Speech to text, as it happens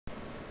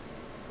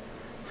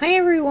Hi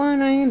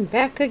everyone, I am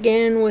back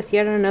again with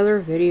yet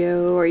another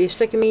video. Are you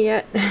sick of me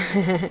yet?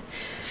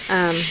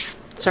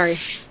 Sorry,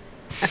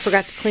 I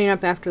forgot to clean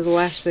up after the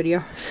last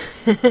video.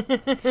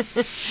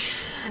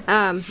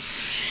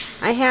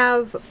 I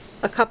have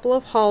a couple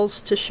of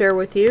hauls to share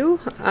with you.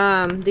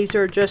 These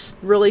are just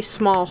really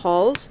small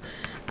hauls,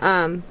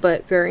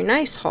 but very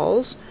nice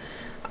hauls.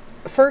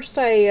 First,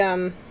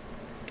 good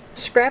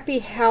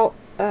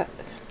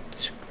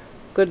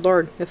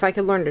lord, if I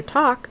could learn to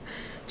talk.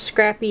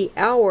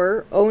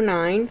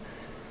 scrappyhour09.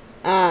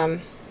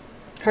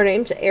 Her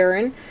name's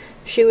Erin.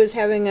 She was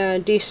having a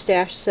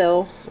de-stash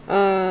sale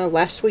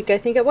last week, I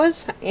think it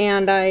was,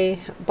 and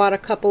I bought a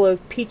couple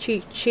of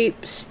peachy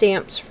cheap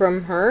stamps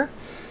from her.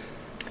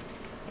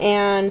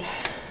 And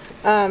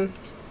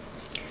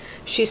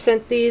she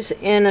sent these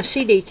in a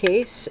CD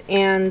case,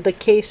 and the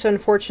case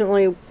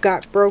unfortunately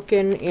got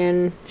broken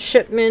in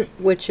shipment,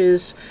 which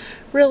is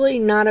really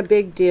not a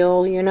big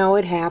deal, you know,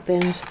 it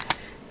happens.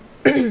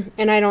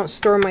 And I don't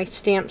store my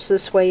stamps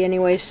this way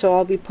anyway, so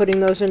I'll be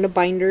putting those into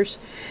binders.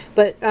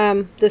 But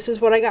this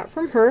is what I got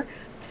from her.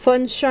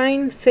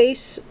 Funshine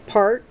face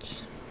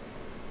parts.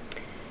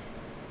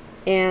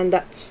 And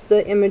that's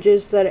the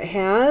images that it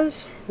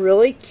has.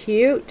 Really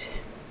cute.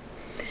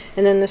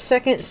 And then the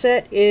second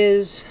set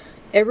is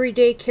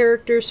everyday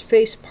characters,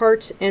 face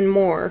parts, and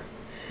more.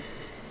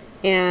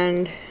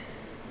 And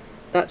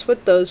that's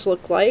what those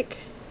look like.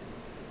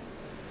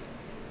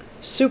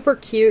 Super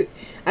cute.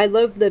 I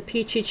love the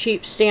peachy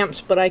cheap stamps,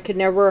 but I could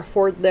never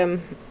afford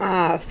them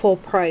full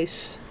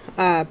price,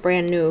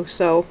 brand new.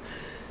 So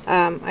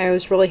I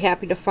was really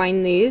happy to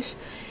find these.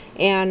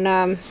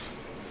 And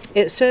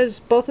it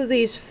says both of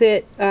these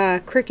fit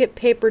Cricut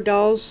paper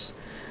dolls,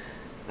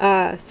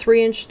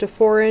 3" to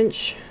 4".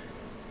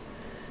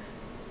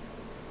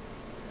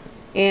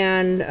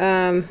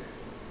 And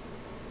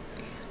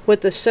with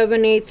the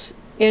 7/8"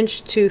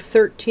 to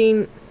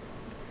 13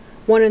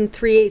 1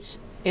 3/8"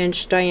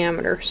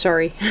 diameter,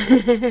 sorry.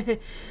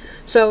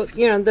 So,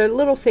 you know, they're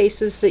little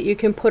faces that you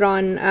can put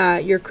on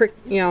your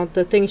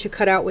the things you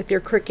cut out with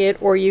your Cricut,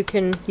 or you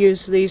can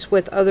use these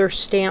with other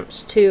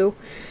stamps too,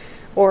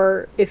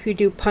 or if you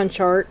do punch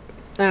art,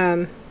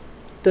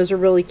 those are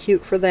really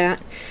cute for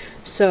that.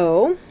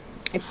 So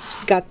I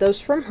got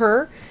those from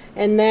her,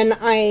 and then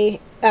I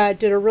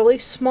did a really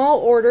small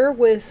order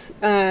with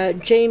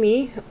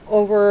Jamie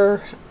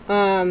over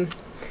well,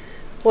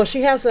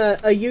 she has a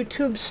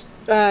YouTube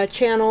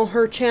channel.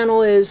 Her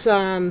channel is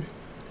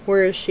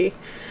where is she?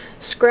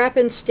 Scrap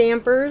and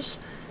Stampers,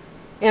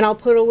 and I'll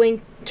put a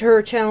link to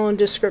her channel in the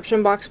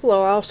description box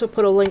below. I also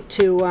put a link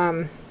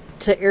to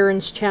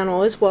Erin's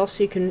channel as well,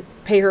 so you can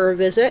pay her a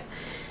visit.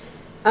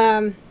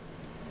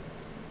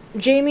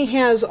 Jamie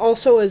has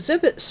also a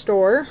Zibbet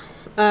store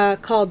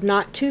called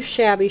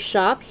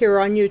Not2ShabbyShop here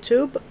on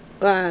YouTube.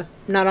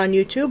 Not on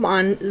YouTube,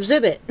 on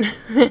Zibbet.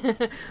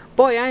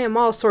 Boy, I am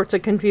all sorts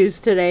of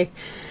confused today.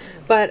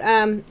 But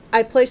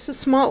I placed a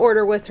small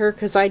order with her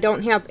because I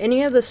don't have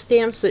any of the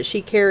stamps that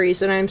she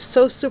carries, and I'm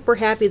so super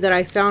happy that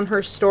I found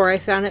her store. I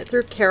found it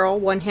through Carol,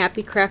 one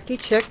happy crafty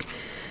chick.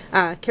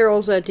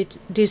 Carol's a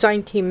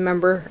design team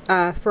member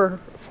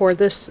for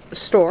this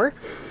store.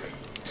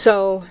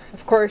 So,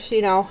 of course,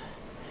 you know,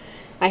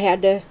 I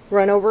had to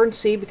run over and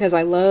see because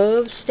I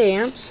love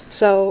stamps.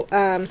 So,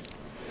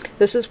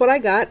 this is what I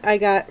got. I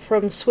got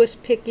from Swiss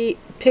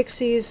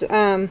Pixies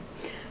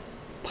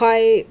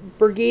Pie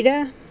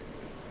Brigida.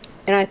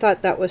 And I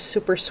thought that was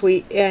super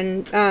sweet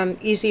and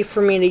easy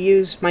for me to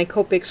use my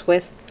Copics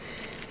with.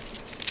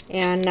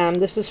 And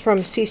this is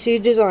from CC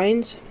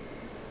Designs.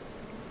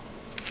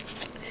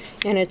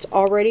 And it's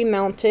already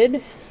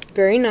mounted.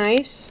 Very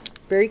nice.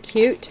 Very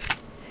cute.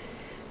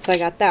 So I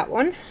got that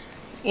one.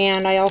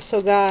 And I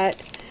also got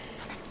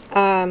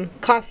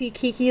Coffee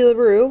Kiki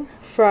LaRue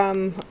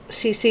from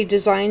CC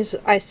Designs.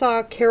 I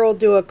saw Carol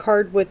do a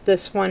card with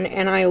this one,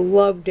 and I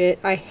loved it.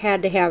 I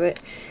had to have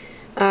it.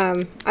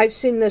 I've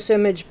seen this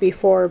image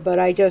before, but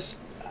I just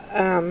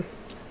now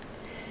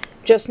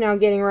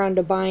getting around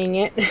to buying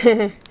it.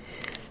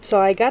 So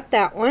I got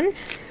that one,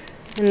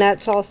 and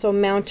that's also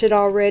mounted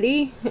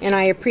already, and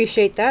I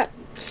appreciate that.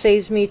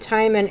 Saves me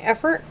time and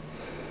effort.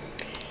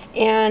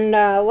 And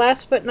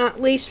last but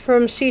not least,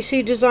 from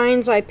CC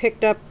Designs, I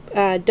picked up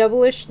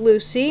Devilish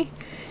Lucy,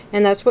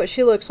 and that's what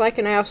she looks like.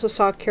 And I also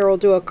saw Carol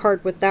do a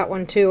card with that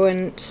one too,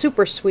 and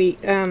super sweet.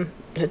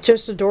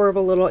 Just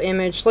adorable little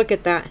image. Look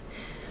at that.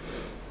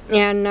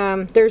 And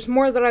there's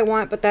more that I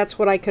want, but that's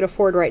what I could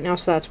afford right now,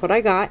 so that's what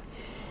I got.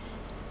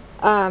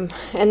 And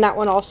that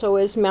one also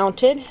is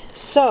mounted.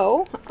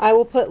 So I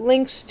will put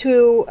links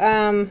to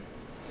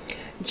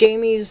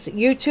Jamie's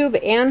YouTube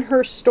and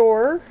her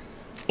store,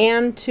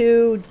 and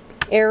to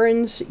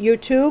Erin's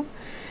YouTube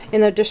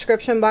in the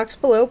description box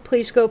below.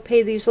 Please go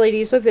pay these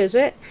ladies a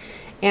visit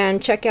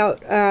and check out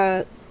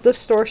the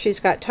store. She's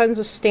got tons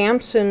of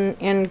stamps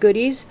and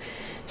goodies.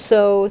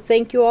 So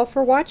thank you all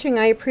for watching.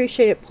 I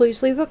appreciate it.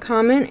 Please leave a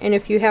comment, and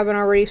if you haven't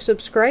already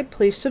subscribed,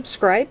 please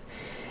subscribe.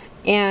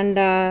 And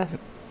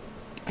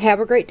have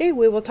a great day.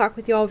 We will talk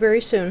with you all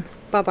very soon.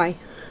 Bye-bye.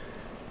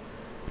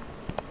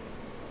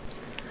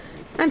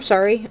 I'm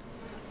sorry.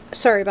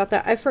 Sorry about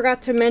that. I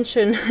forgot to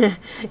mention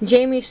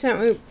Jamie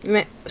sent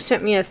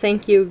me a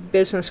thank you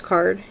business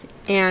card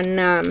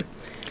and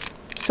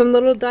some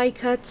little die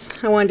cuts.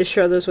 I wanted to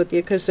share those with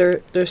you because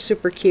they're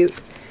super cute.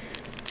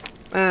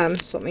 So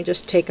let me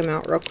just take them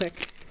out real quick.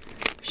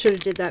 Should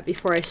have did that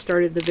before I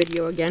started the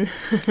video again.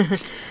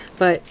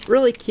 But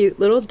really cute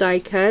little die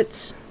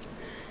cuts.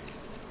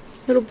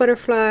 Little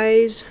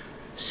butterflies.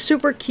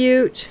 Super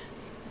cute.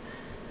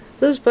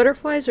 Those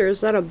butterflies, or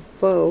is that a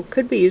bow?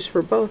 Could be used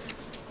for both.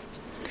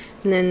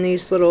 And then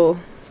this little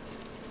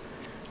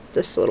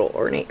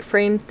ornate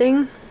frame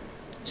thing.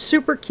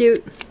 Super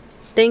cute.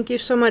 Thank you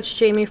so much,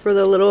 Jamie, for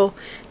the little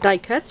die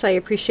cuts. I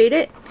appreciate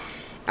it.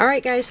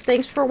 Alright guys,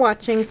 thanks for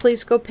watching.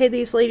 Please go pay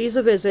these ladies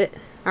a visit.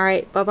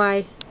 Alright,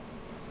 bye-bye.